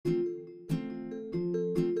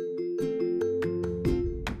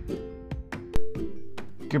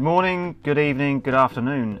Good morning, good evening, good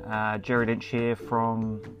afternoon. Jerry Lynch here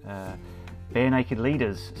from Bare Naked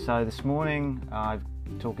Leaders. So this morning I'm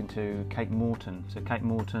talking to Kate Morton. So Kate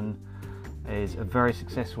Morton is a very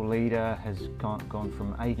successful leader, has gone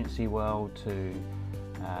from agency world to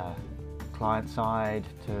client side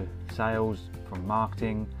to sales, from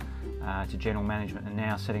marketing to general management, and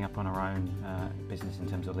now setting up on her own business in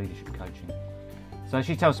terms of leadership coaching. So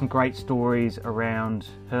she tells some great stories around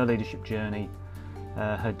her leadership journey,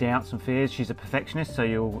 her doubts and fears. She's a perfectionist,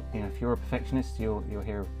 so if you're a perfectionist, you'll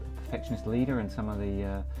hear a perfectionist leader and some of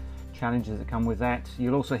the challenges that come with that.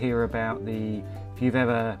 You'll also hear about if you've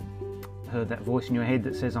ever heard that voice in your head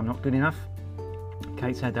that says I'm not good enough.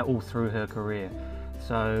 Kate's had that all through her career,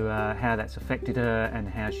 so how that's affected her and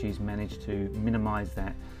how she's managed to minimise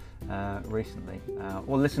that recently,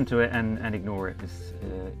 or listen to it and ignore it is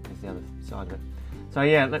the other side of it. So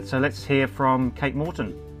yeah, let's hear from Kate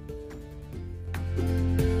Morton.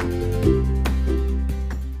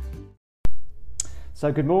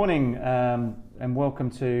 So good morning and welcome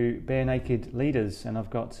to Bare Naked Leaders, and I've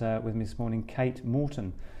got with me this morning Kate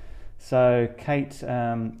Morton. So Kate,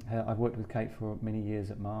 I've worked with Kate for many years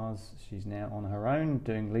at Mars. She's now on her own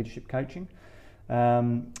doing leadership coaching,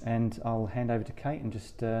 and I'll hand over to Kate and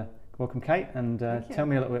just welcome Kate and tell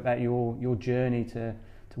me a little bit about your journey to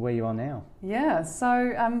where you are now. Yeah,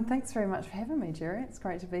 so thanks very much for having me, Jerry. It's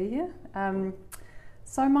great to be here.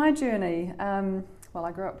 So my journey, well,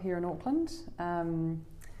 I grew up here in Auckland,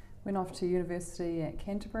 went off to university at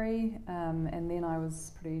Canterbury, and then I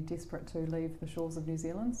was pretty desperate to leave the shores of New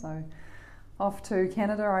Zealand, so off to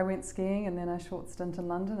Canada I went skiing, and then a short stint in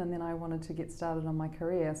London, and then I wanted to get started on my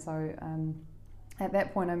career. So at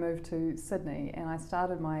that point I moved to Sydney, and I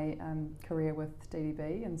started my career with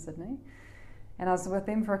DDB in Sydney. And I was with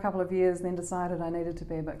them for a couple of years, then decided I needed to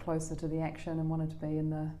be a bit closer to the action and wanted to be in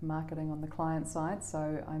the marketing on the client side.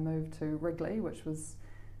 So I moved to Wrigley, which was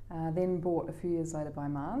then bought a few years later by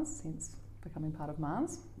Mars, hence becoming part of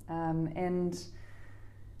Mars. And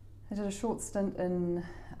I did a short stint in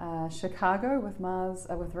Chicago with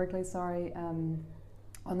Wrigley, on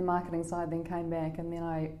the marketing side, then came back, and then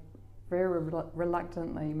I very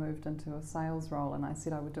reluctantly moved into a sales role, and I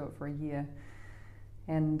said I would do it for a year.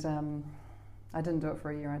 And I didn't do it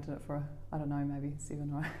for a year, I did it for, I don't know, maybe 7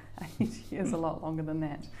 or 8 years, a lot longer than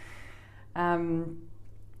that.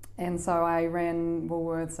 And so I ran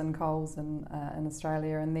Woolworths and Coles in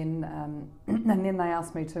Australia, and then they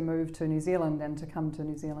asked me to move to New Zealand and to come to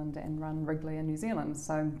New Zealand and run Wrigley in New Zealand.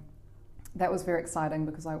 So that was very exciting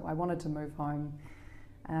because I wanted to move home,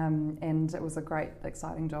 and it was a great,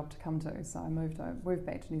 exciting job to come to. So I moved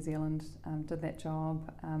back to New Zealand, did that job,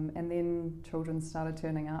 and then children started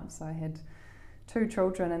turning up. So I had 2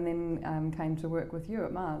 children, and then came to work with you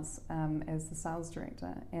at Mars as the sales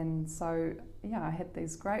director. And so, yeah, I had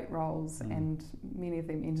these great roles, and many of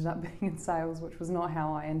them ended up being in sales, which was not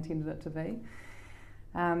how I intended it to be.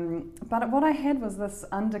 But what I had was this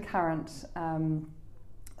undercurrent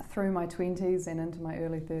through my 20s and into my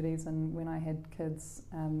early 30s, and when I had kids,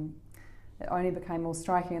 it only became more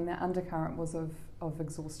striking, and that undercurrent was of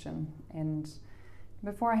exhaustion. And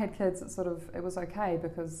before I had kids, it was okay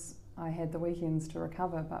because I had the weekends to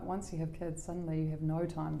recover, but once you have kids, suddenly you have no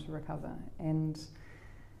time to recover. And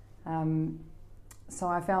so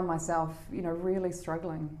I found myself, really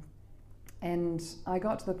struggling. And I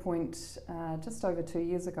got to the point just over 2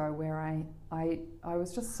 years ago where I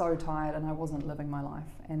was just so tired and I wasn't living my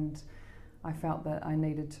life, and I felt that I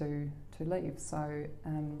needed to leave. So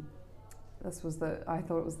I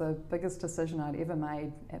thought it was the biggest decision I'd ever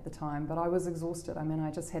made at the time, but I was exhausted. I mean, I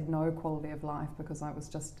just had no quality of life because I was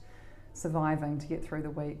just surviving to get through the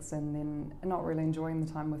weeks, and then not really enjoying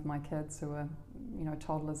the time with my kids, who were,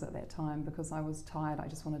 toddlers at that time, because I was tired. I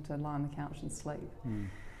just wanted to lie on the couch and sleep.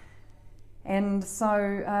 And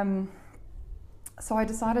so I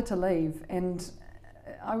decided to leave, and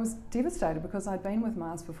I was devastated because I'd been with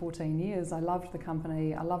Mars for 14 years. I loved the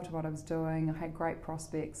company, I loved what I was doing, I had great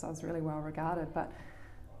prospects, I was really well regarded, but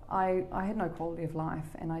I had no quality of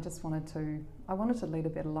life, and I just wanted to lead a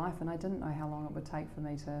better life, and I didn't know how long it would take for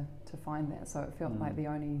me to find that. So it felt like the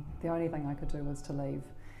only thing I could do was to leave.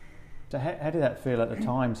 So how did that feel at the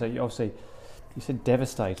time? So you said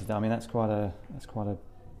devastated. I mean, that's quite a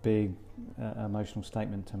big emotional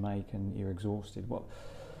statement to make, and you're exhausted.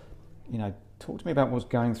 Talk to me about what was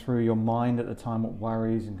going through your mind at the time, what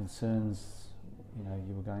worries and concerns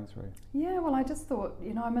you were going through. Yeah, well, I just thought,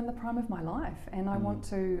 I'm in the prime of my life, and I don't want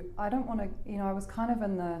to, I was kind of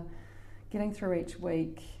in the getting through each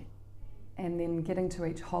week and then getting to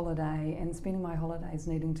each holiday and spending my holidays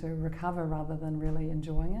needing to recover rather than really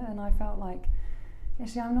enjoying it. And I felt like,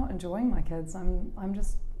 actually I'm not enjoying my kids. I'm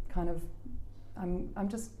just kind of I'm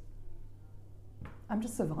just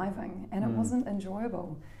surviving, and it wasn't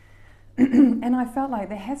enjoyable. And I felt like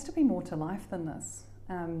there has to be more to life than this.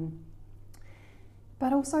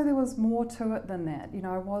 But also there was more to it than that.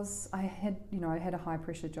 I had a high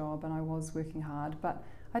pressure job and I was working hard, but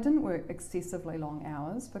I didn't work excessively long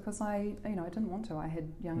hours because I didn't want to. I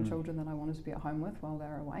had young children that I wanted to be at home with while they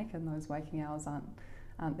were awake, and those waking hours aren't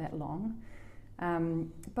that long.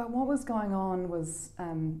 But what was going on was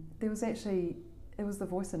it was the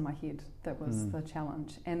voice in my head that was the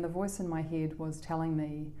challenge, and the voice in my head was telling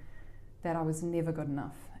me that I was never good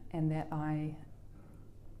enough, and that I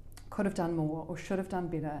could have done more, or should have done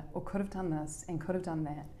better, or could have done this and could have done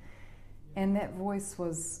that. And that voice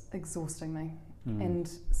was exhausting me. And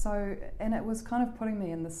it was kind of putting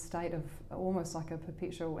me in this state of almost like a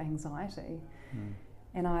perpetual anxiety.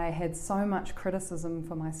 And I had so much criticism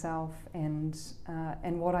for myself and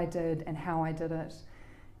what I did and how I did it.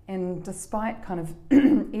 And despite kind of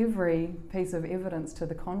every piece of evidence to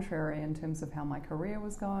the contrary in terms of how my career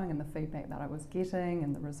was going and the feedback that I was getting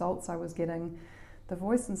and the results I was getting, the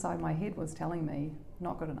voice inside my head was telling me,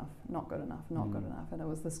 not good enough, not good enough, not good enough. And it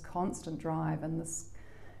was this constant drive, and this,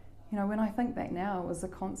 when I think back now, it was a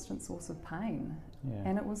constant source of pain. Yeah.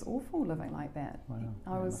 And it was awful living like that. Wow.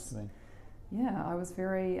 I was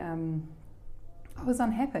very, I was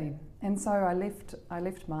unhappy. And so I left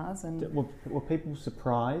Mars. And were people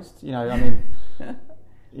surprised? Because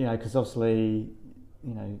obviously,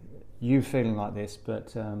 you feeling like this,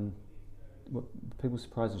 but were people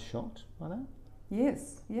surprised and shocked by that?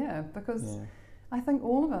 Yes, yeah, because I think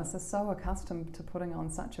all of us are so accustomed to putting on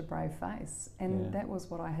such a brave face, and that was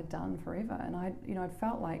what I had done forever. And I'd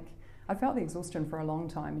felt the exhaustion for a long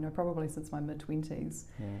time, probably since my mid-20s.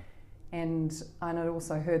 Yeah. And I'd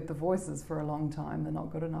also heard the voices for a long time, the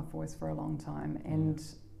not good enough voice for a long time, and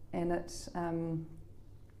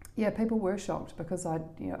people were shocked because I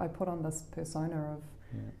put on this persona of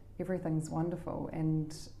everything's wonderful,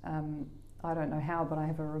 and I don't know how, but I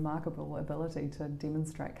have a remarkable ability to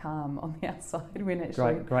demonstrate calm on the outside when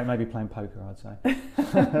actually... Great, maybe playing poker, I'd say.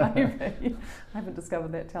 Maybe. I haven't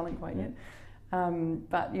discovered that talent quite yet.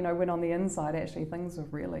 But, when on the inside, actually, things were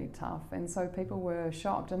really tough. And so people were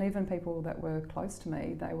shocked, and even people that were close to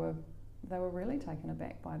me, they were really taken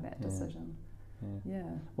aback by that decision.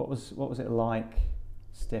 Yeah. What was it like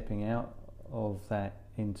stepping out of that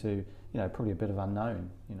into, probably a bit of unknown,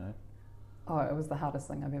 Oh, it was the hardest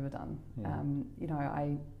thing I've ever done. Yeah.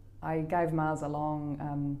 I gave Mars a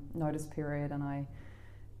long notice period, and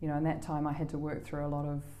in that time I had to work through a lot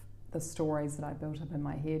of the stories that I built up in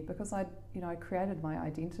my head, because I created my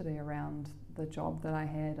identity around the job that I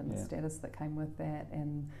had and the status that came with that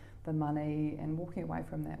and the money, and walking away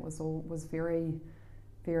from that was very,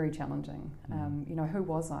 very challenging. Who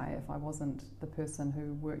was I if I wasn't the person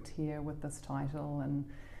who worked here with this title and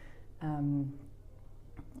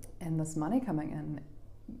this money coming in?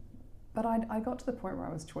 But I got to the point where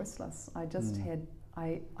I was choiceless. I just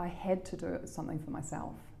I had to do something for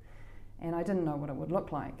myself, and I didn't know what it would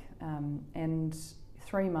look like. And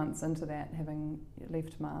 3 months into that, having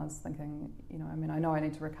left Mars, thinking, I know I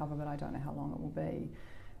need to recover, but I don't know how long it will be.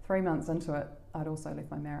 3 months into it, I'd also left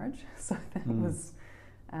my marriage, so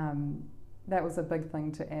that was a big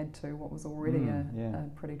thing to add to what was already a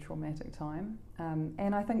pretty traumatic time.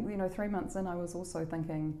 And I think, 3 months in, I was also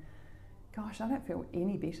thinking, gosh, I don't feel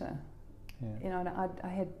any better. Yeah. I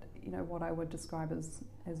had, what I would describe as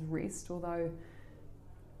rest, although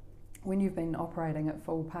when you've been operating at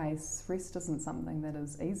full pace, rest isn't something that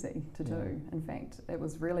is easy to do. In fact, it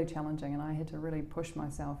was really challenging, and I had to really push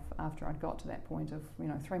myself after I'd got to that point of,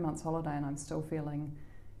 3 months holiday, and I'm still feeling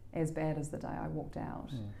as bad as the day I walked out.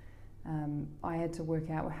 Yeah. I had to work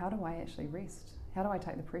out, well, how do I actually rest? How do I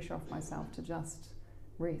take the pressure off myself to just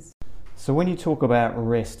rest? So when you talk about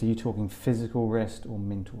rest, are you talking physical rest or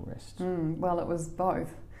mental rest? Well, it was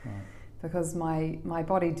both. Right. Because my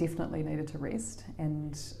body definitely needed to rest,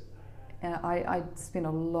 and I spent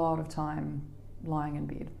a lot of time lying in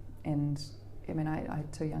bed. And I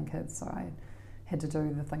had 2 young kids, so I had to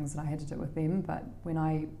do the things that I had to do with them, but when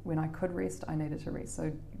I could rest, I needed to rest.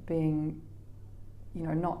 So being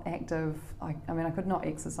not active, I could not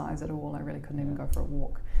exercise at all. I really couldn't even go for a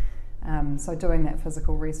walk. So doing that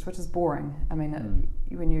physical rest, which is boring.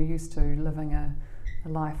 When you're used to living a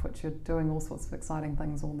life which you're doing all sorts of exciting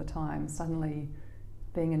things all the time, suddenly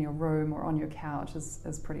being in your room or on your couch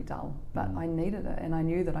is pretty dull. But I needed it, and I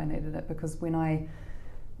knew that I needed it, because when I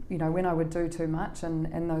would do too much, and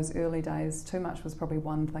in those early days, too much was probably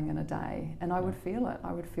one thing in a day, and I would feel it.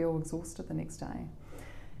 I would feel exhausted the next day.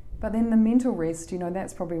 But then the mental rest,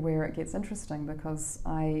 that's probably where it gets interesting, because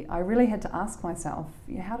I really had to ask myself,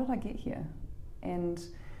 how did I get here? And,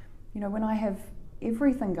 when I have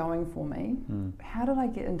everything going for me, how did I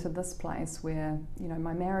get into this place where,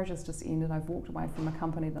 my marriage has just ended, I've walked away from a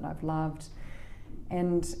company that I've loved,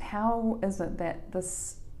 and how is it that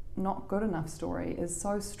this not good enough story is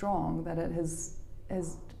so strong that it has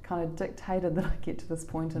kind of dictated that I get to this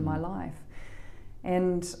point in my life?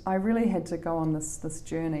 And I really had to go on this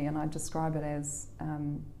journey, and I describe it as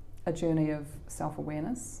a journey of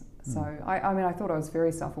self-awareness. So I thought I was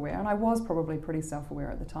very self-aware, and I was probably pretty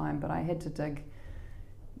self-aware at the time, but I had to dig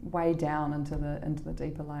way down into the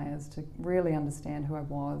deeper layers to really understand who I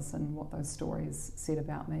was and what those stories said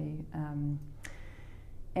about me,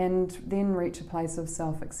 and then reach a place of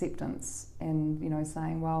self-acceptance and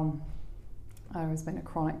saying, well, I've always been a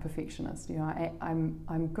chronic perfectionist.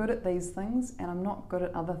 I'm good at these things and I'm not good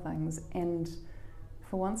at other things, and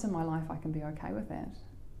for once in my life I can be okay with that.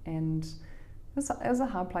 And it was a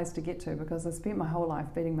hard place to get to, because I spent my whole life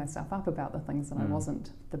beating myself up about the things that I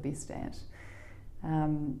wasn't the best at.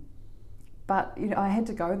 But I had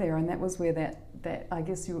to go there, and that was where that I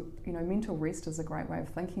guess mental rest is a great way of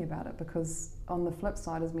thinking about it, because on the flip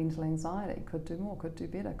side is mental anxiety. Could do more, could do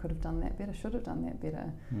better, could have done that better, should have done that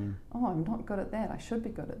better. Oh, I'm not good at that, I should be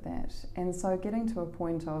good at that. And so getting to a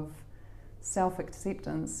point of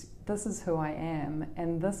self-acceptance, this is who I am,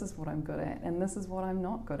 and this is what I'm good at, and this is what I'm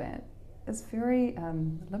not good at, is very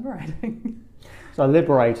liberating. So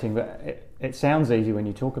liberating, but it sounds easy when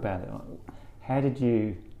you talk about it. How did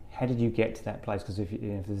you get to that place? Because if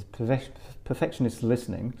there's perfectionists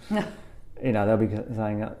listening, they'll be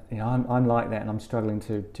saying, I'm like that, and I'm struggling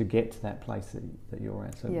to get to that place that you're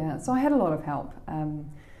at. So I had a lot of help.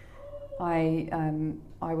 I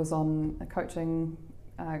was on a coaching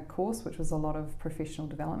course, which was a lot of personal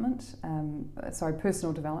development and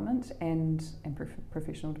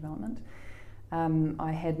professional development.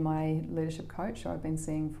 I had my leadership coach, who I've been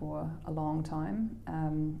seeing for a long time,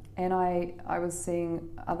 and I was seeing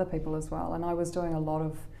other people as well, and I was doing a lot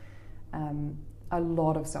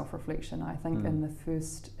of self-reflection. I think in that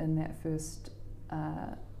first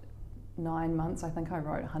 9 months, I think I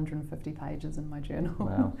wrote 150 pages in my journal.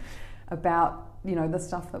 Wow. About the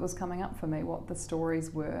stuff that was coming up for me, what the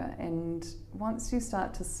stories were. And once you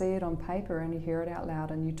start to see it on paper and you hear it out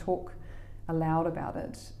loud and you talk aloud about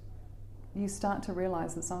it, you start to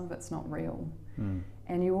realise that some of it's not real.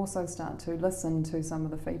 And you also start to listen to some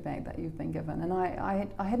of the feedback that you've been given. And I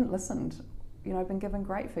hadn't listened. I've been given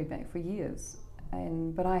great feedback for years,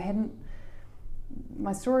 but I hadn't.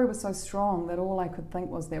 My story was so strong that all I could think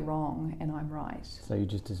was they're wrong and I'm right. So you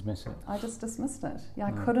just dismiss it? I just dismissed it.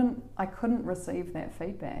 I couldn't receive that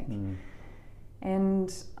feedback.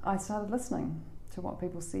 And I started listening to what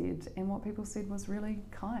people said, and what people said was really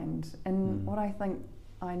kind. And what I think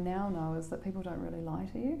I now know is that people don't really lie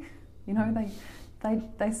to you.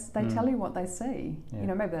 They tell you what they see.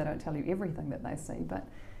 Yeah. Maybe they don't tell you everything that they see, but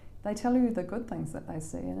they tell you the good things that they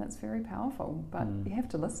see, and it's very powerful. But you have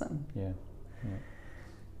to listen. Yeah.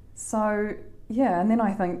 So and then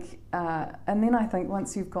I think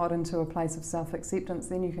once you've got into a place of self-acceptance,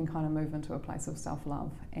 then you can kind of move into a place of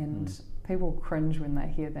self-love. And people cringe when they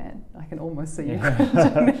hear that. I can almost see you cringing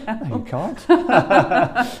now. You can't.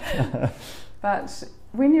 But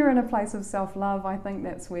when you're in a place of self-love, I think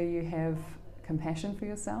that's where you have compassion for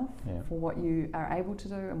yourself, for what you are able to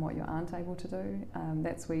do and what you aren't able to do.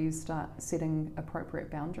 That's where you start setting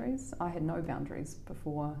appropriate boundaries. I had no boundaries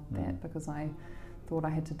before that, because I thought I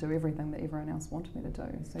had to do everything that everyone else wanted me to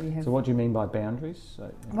do. So what do you mean by boundaries?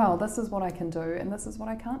 Well, this is what I can do and this is what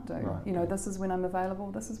I can't do. Right, This is when I'm available,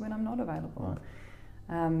 this is when I'm not available.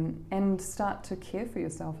 Right. And start to care for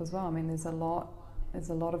yourself as well. I mean, there's a lot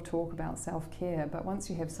of talk about self-care, but once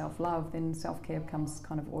you have self-love, then self-care comes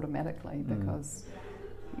kind of automatically, because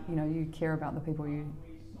you care about the people you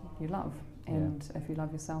love. And if you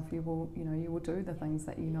love yourself, you will do the things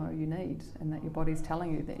that you need and that your body's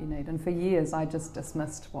telling you that you need. And for years, I just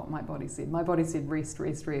dismissed what my body said. My body said rest,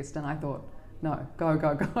 rest, rest, and I thought, no, go,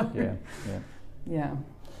 go, go. Yeah.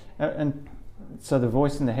 And so the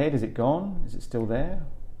voice in the head, is it gone? Is it still there?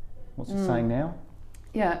 What's it saying now?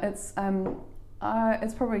 Yeah, it's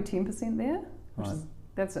probably 10% there, which is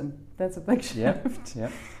that's a big shift. Yeah.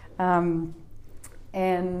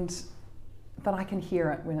 But I can hear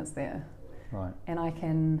it when it's there. Right. And I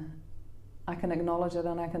can acknowledge it,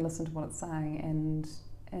 and I can listen to what it's saying,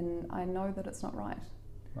 and I know that it's not right.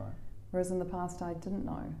 Right. Whereas in the past I didn't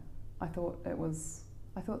know. I thought that was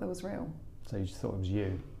real. So you just thought it was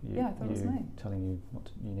you. I thought it was me. Telling you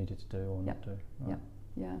what you needed to do or not do. Right.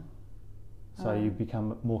 Yeah. So you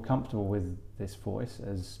become more comfortable with this voice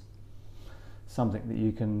as something that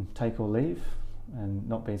you can take or leave and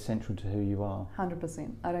not be central to who you are.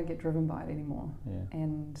 100%. I don't get driven by it anymore. Yeah.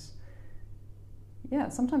 And yeah,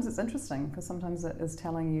 sometimes it's interesting because sometimes it is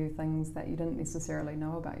telling you things that you didn't necessarily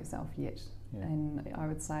know about yourself yet. Yeah. And I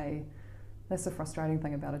would say that's the frustrating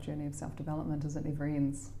thing about a journey of self-development, is it never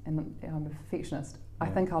ends. And I'm a perfectionist. Yeah.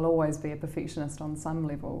 I think I'll always be a perfectionist on some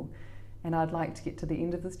level, and I'd like to get to the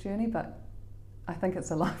end of this journey, but I think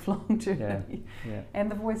it's a lifelong journey. Yeah. Yeah.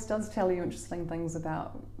 And the voice does tell you interesting things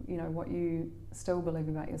about, you know, what you still believe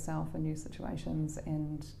about yourself in new situations,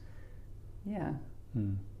 and yeah,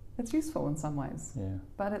 it's useful in some ways. Yeah.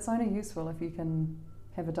 But it's only useful if you can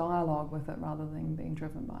have a dialogue with it rather than being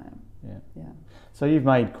driven by it. Yeah. Yeah. So you've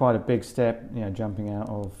made quite a big step, you know, jumping out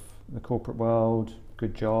of the corporate world,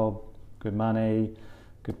 good job, good money,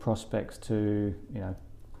 good prospects, to, you know,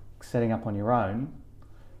 setting up on your own.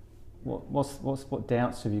 What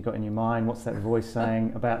doubts have you got in your mind? What's that voice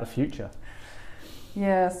saying about the future?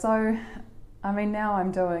 Yeah, so I mean, now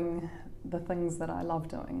I'm doing the things that I love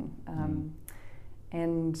doing,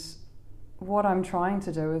 and what I'm trying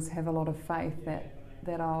to do is have a lot of faith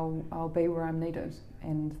that I'll be where I'm needed,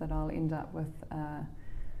 and that I'll end up with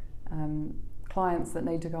clients that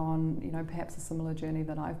need to go on, you know, perhaps a similar journey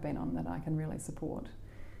that I've been on, that I can really support.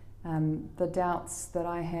 The doubts that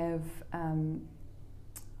I have,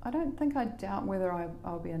 I don't think I doubt whether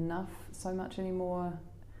I'll be enough so much anymore.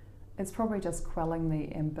 It's probably just quelling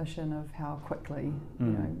the ambition of how quickly, you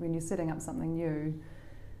know, when you're setting up something new.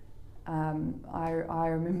 I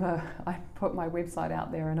remember I put my website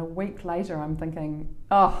out there, and a week later I'm thinking,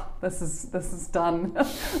 oh, this is done.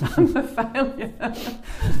 I'm a failure.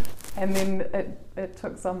 And then it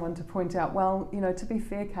took someone to point out, well, you know, to be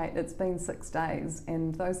fair, Kate, it's been 6 days,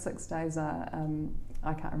 and those 6 days are,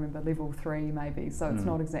 I can't remember, level 3 maybe, so it's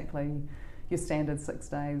not exactly your standard 6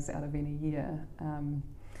 days out of any year.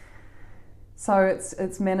 So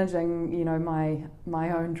it's managing, you know,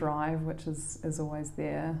 my own drive, which is always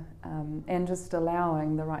there, and just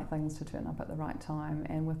allowing the right things to turn up at the right time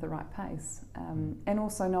and with the right pace, and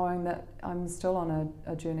also knowing that I'm still on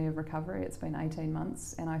a journey of recovery. It's been 18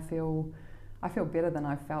 months, and I feel better than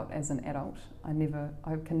I felt as an adult. I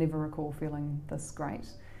can never recall feeling this great,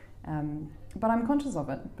 but I'm conscious of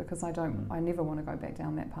it because I never want to go back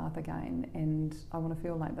down that path again, and I want to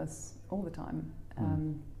feel like this all the time.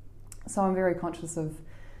 So I'm very conscious of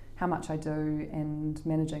how much I do and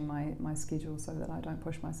managing my schedule so that I don't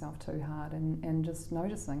push myself too hard, and just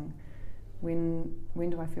noticing when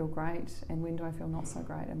do I feel great and when do I feel not so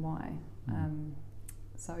great, and why.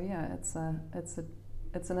 So yeah, it's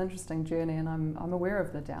an interesting journey, and I'm aware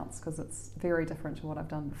of the doubts because it's very different to what I've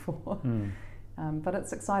done before. But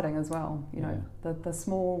it's exciting as well. You know, the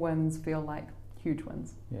small wins feel like huge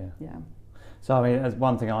wins. Yeah. So I mean, as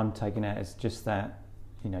one thing I'm taking out is just that,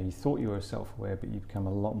 you know, you thought you were self-aware, but you become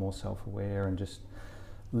a lot more self-aware, and just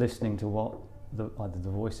listening to what either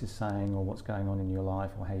the voice is saying or what's going on in your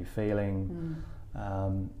life or how you're feeling,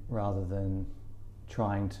 rather than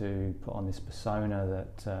trying to put on this persona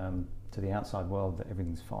that to the outside world that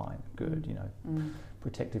everything's fine, good, you know,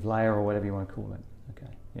 protective layer or whatever you want to call it.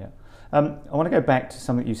 Okay, yeah. I want to go back to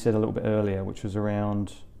something you said a little bit earlier, which was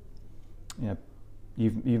around, you know,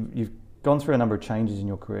 you've gone through a number of changes in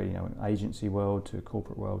your career, you know, agency world to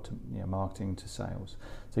corporate world to, you know, marketing to sales.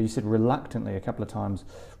 So you said reluctantly, a couple of times,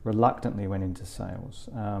 reluctantly went into sales.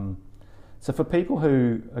 So for people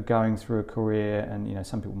who are going through a career, and, you know,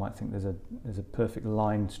 some people might think there's a perfect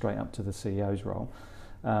line straight up to the CEO's role.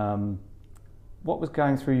 What was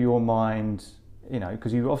going through your mind, you know,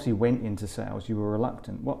 because you obviously went into sales, you were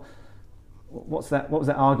reluctant. What was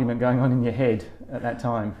that argument going on in your head at that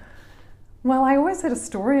time? Well, I always had a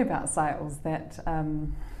story about sales that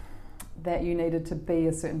that you needed to be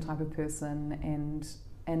a certain type of person,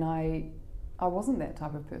 and I wasn't that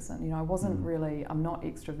type of person. You know, I wasn't really. I'm not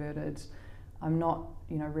extroverted. I'm not,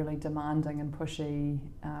 you know, really demanding and pushy.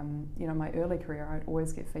 You know, my early career, I'd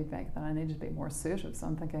always get feedback that I needed to be more assertive. So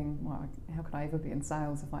I'm thinking, well, how could I ever be in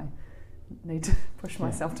sales if I need to push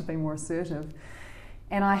myself to be more assertive?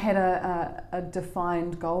 And I had a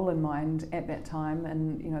defined goal in mind at that time,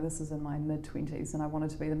 and, you know, this is in my mid-20s, and I wanted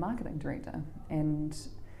to be the marketing director. And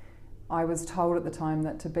I was told at the time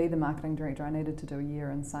that to be the marketing director, I needed to do a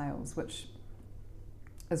year in sales, which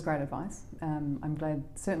is great advice. I'm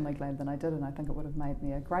certainly glad that I did, and I think it would have made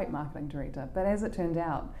me a great marketing director. But as it turned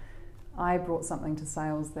out, I brought something to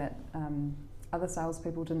sales that other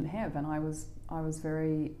salespeople didn't have, and I was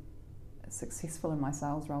very successful in my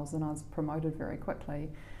sales roles, and I was promoted very quickly.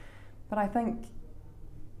 But I think,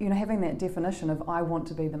 you know, having that definition of I want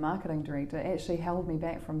to be the marketing director actually held me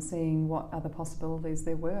back from seeing what other possibilities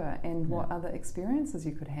there were and what other experiences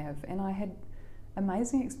you could have. And I had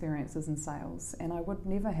amazing experiences in sales, and I would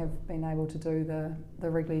never have been able to do the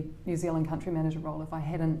regular New Zealand country manager role if I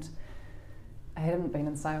hadn't been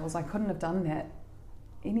in sales. I couldn't have done that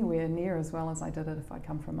anywhere near as well as I did it if I'd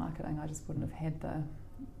come from marketing. I just wouldn't have had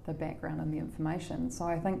the background and the information. So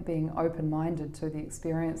I think being open-minded to the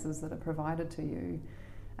experiences that are provided to you,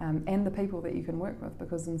 and the people that you can work with,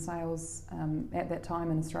 because in sales at that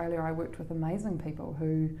time in Australia I worked with amazing people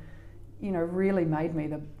who, you know, really made me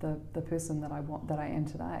the person that I am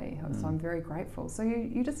today. So I'm very grateful. So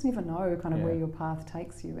you just never know kind of where your path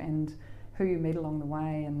takes you and who you meet along the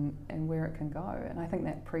way and where it can go. And I think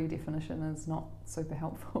that pre-definition is not super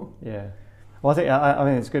helpful. Yeah. Well, I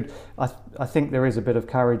mean it's good. I think there is a bit of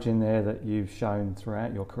courage in there that you've shown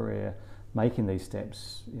throughout your career, making these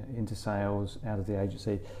steps, you know, into sales, out of the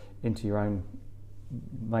agency, into your own,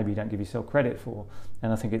 maybe you don't give yourself credit for.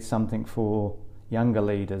 And I think it's something for younger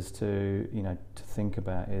leaders to, you know, to think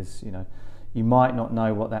about is, you know, you might not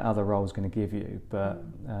know what that other role is going to give you, but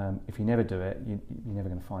if you never do it, you're never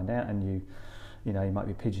going to find out, and you know, you might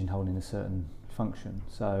be pigeonholed in a certain function.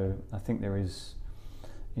 So I think there is,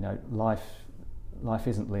 you know, life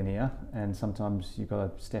isn't linear, and sometimes you've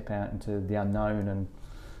got to step out into the unknown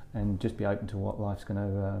and just be open to what life's going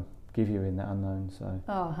to give you in that unknown. So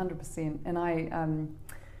 100%. And I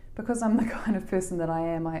because I'm the kind of person that I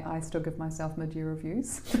am, I still give myself mid-year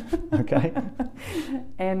reviews. Okay.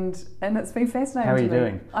 and it's been fascinating. How are you to me.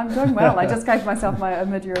 doing? I'm doing well. I just gave myself a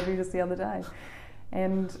mid-year review just the other day,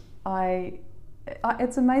 and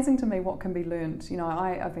it's amazing to me what can be learnt. You know,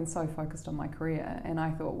 I've been so focused on my career, and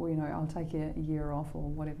I thought, well, you know, I'll take a year off or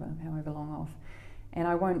whatever, however long off, and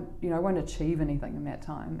I won't achieve anything in that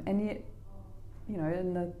time. And yet, you know,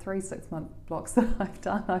 in the 3-6 month blocks that I've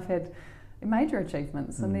done, I've had major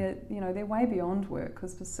achievements, and they're way beyond work,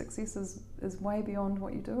 because success is way beyond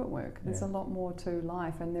what you do at work. There's a lot more to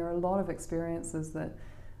life, and there are a lot of experiences that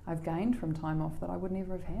I've gained from time off that I would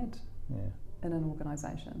never have had in an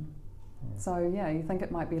organisation. So you think it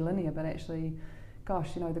might be linear, but actually,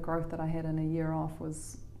 gosh, you know, the growth that I had in a year off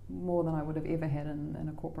was more than I would have ever had in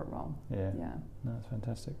a corporate role. No, that's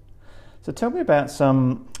fantastic. So tell me about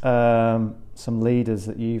some leaders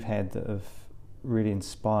that you've had that have really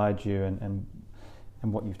inspired you, and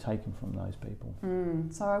what you've taken from those people.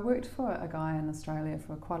 So I worked for a guy in Australia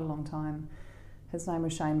for quite a long time. His name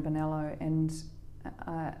was Shane Bonello, and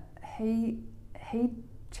he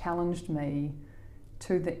challenged me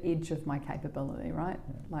to the edge of my capability, right?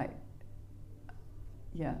 I'm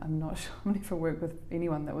not sure, I've never worked with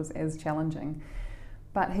anyone that was as challenging,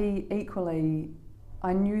 but he equally,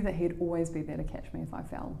 I knew that he'd always be there to catch me if I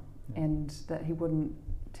fell, and that he wouldn't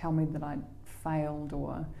tell me that I'd failed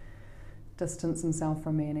or distance himself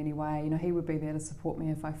from me in any way. You know, he would be there to support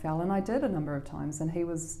me if I fell, and I did a number of times, and he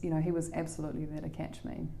was absolutely there to catch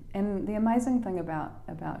me. And the amazing thing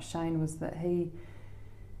about Shane was that he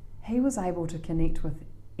was able to connect with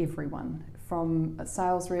everyone, from a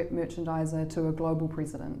sales rep, merchandiser to a global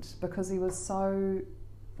president, because he was so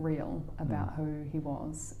real about who he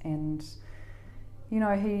was. And you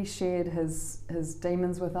know, he shared his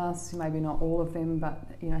demons with us, maybe not all of them, but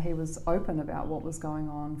you know, he was open about what was going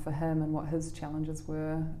on for him and what his challenges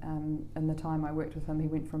were. In the time I worked with him, he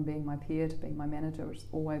went from being my peer to being my manager, which is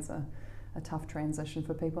always a tough transition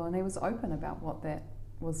for people, and he was open about what that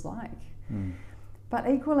was like. But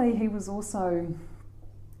equally, he was also,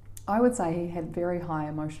 I would say he had very high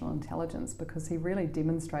emotional intelligence, because he really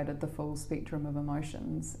demonstrated the full spectrum of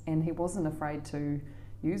emotions, and he wasn't afraid to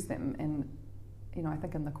use them. And you know, I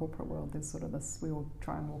think in the corporate world there's sort of this, we all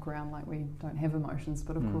try and walk around like we don't have emotions,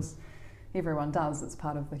 but of course everyone does, it's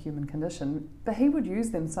part of the human condition. But he would use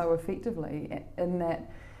them so effectively, in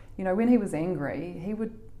that, you know, when he was angry, he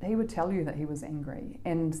would tell you that he was angry,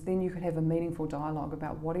 and then you could have a meaningful dialogue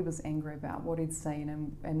about what he was angry about, what he'd seen,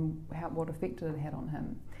 and what effect it had on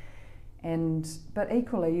him. But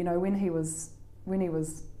equally, you know, when he was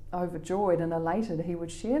overjoyed and elated, he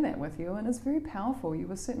would share that with you, and it's very powerful. You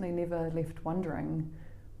were certainly never left wondering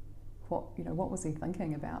what was he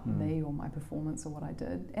thinking about me or my performance or what I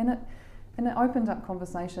did. And it opened up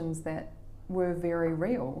conversations that were very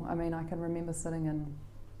real. I mean, I can remember sitting in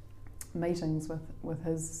meetings with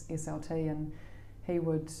his SLT, and he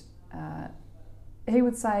would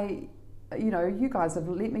say, you know, you guys have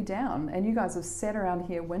let me down, and you guys have sat around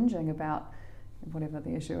here whinging about whatever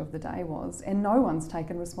the issue of the day was, and no one's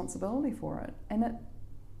taken responsibility for it. And it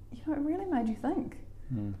really made you think,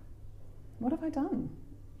 what have I done?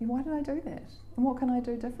 Why did I do that? And what can I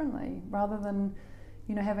do differently? Rather than,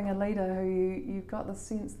 you know, having a leader who you've got the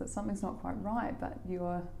sense that something's not quite right, but you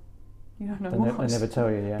don't know what. They never tell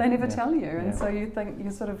you, They never tell you, and so you think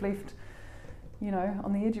you're sort of left you know,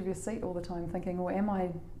 on the edge of your seat all the time thinking, well, am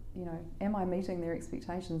I meeting their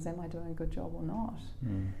expectations? Am I doing a good job or not?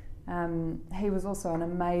 He was also an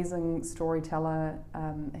amazing storyteller.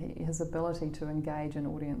 His ability to engage an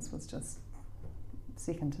audience was just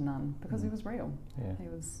second to none because he was real. Yeah.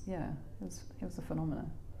 He was a phenomenon.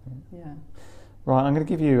 Yeah. Right, I'm going to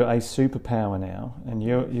give you a superpower now, and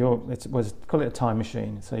call it a time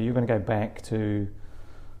machine. So you're going to go back to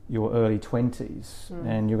your early 20s,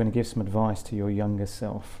 and you're going to give some advice to your younger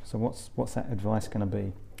self. So what's that advice going to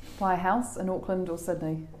be? Buy a house in Auckland or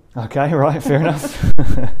Sydney. Okay, right, fair enough.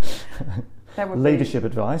 That would leadership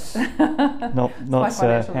advice, not house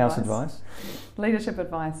advice. Leadership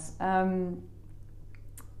advice.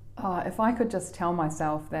 If I could just tell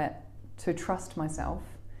myself to trust myself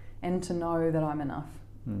and to know that I'm enough,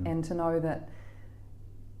 and to know that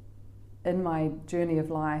in my journey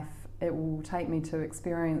of life it will take me to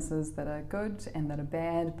experiences that are good and that are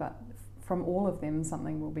bad, but from all of them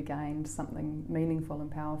something will be gained, something meaningful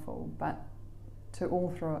and powerful, but to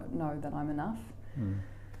all through it know that I'm enough.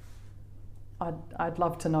 I'd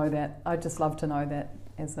love to know that. I'd just love to know that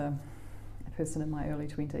as a person in my early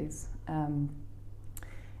 20s.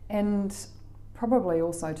 And probably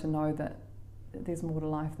also to know that there's more to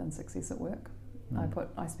life than success at work.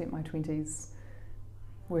 I spent my 20s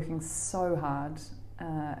working so hard,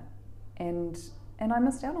 and I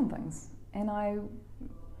missed out on things, and I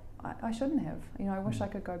shouldn't have. You know, I wish I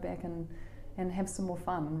could go back and have some more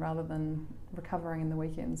fun rather than recovering in the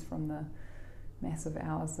weekends from the massive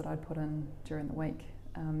hours that I'd put in during the week.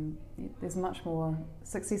 There's much more.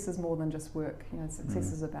 Success is more than just work. You know,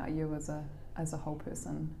 success is about you as a whole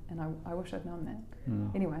person, and I wish I'd known that.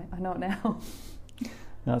 Anyway, I know it now.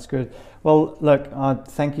 That's good. Well, look,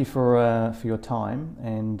 thank you for your time,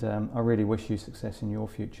 and I really wish you success in your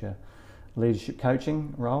future leadership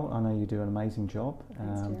coaching role. I know you do an amazing job.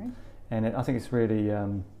 Thanks, Jerry. And I think it's really,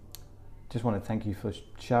 just want to thank you for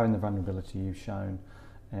showing the vulnerability you've shown,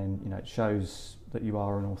 and you know, it shows that you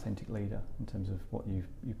are an authentic leader in terms of what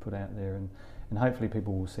you've put out there, and hopefully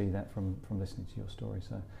people will see that from listening to your story.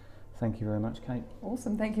 So thank you very much, Kate.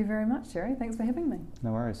 Awesome. Thank you very much, Jerry. Thanks for having me.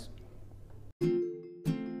 No worries.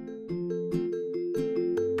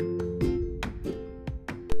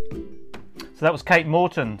 So that was Kate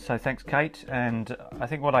Morton. So thanks, Kate. And I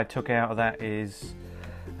think what I took out of that is,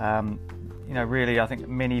 you know, really, I think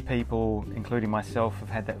many people, including myself, have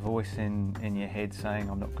had that voice in your head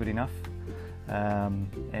saying, I'm not good enough. And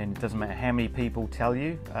it doesn't matter how many people tell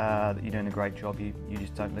you that you're doing a great job, you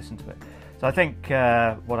just don't listen to it. So I think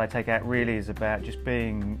what I take out really is about just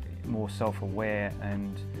being more self-aware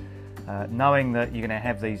and knowing that you're going to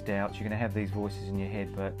have these doubts, you're going to have these voices in your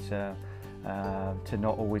head, but to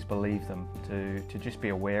not always believe them, to just be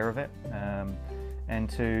aware of it, and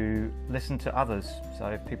to listen to others. So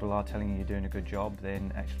if people are telling you you're doing a good job,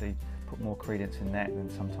 then actually put more credence in that than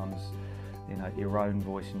sometimes, you know, your own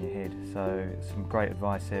voice in your head. So some great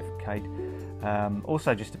advice there for Kate.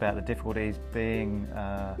 Also just about the difficulties being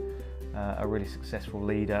a really successful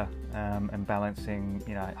leader, and balancing,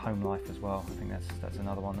 you know, home life as well. I think that's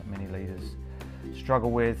another one that many leaders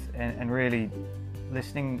struggle with, and really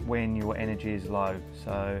listening when your energy is low.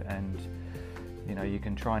 So, and you know, you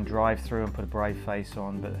can try and drive through and put a brave face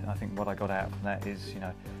on, but I think what I got out from that is, you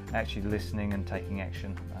know, actually listening and taking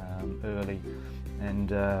action early,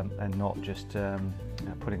 and not just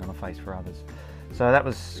putting on a face for others. So that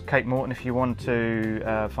was Kate Morton. If you want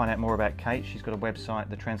to find out more about Kate, she's got a website,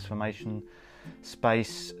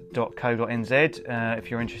 thetransformationspace.co.nz.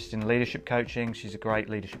 If you're interested in leadership coaching, she's a great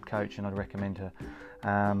leadership coach, and I'd recommend her.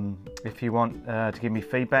 If you want to give me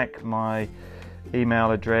feedback, my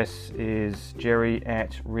email address is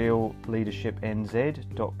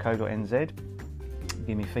jerry@realleadershipnz.co.nz.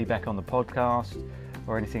 Give me feedback on the podcast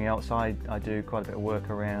or anything else. I do quite a bit of work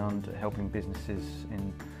around helping businesses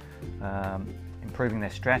in improving their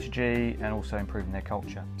strategy and also improving their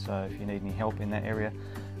culture. So if you need any help in that area,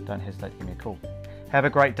 don't hesitate to give me a call. Have a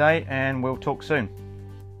great day, and we'll talk soon.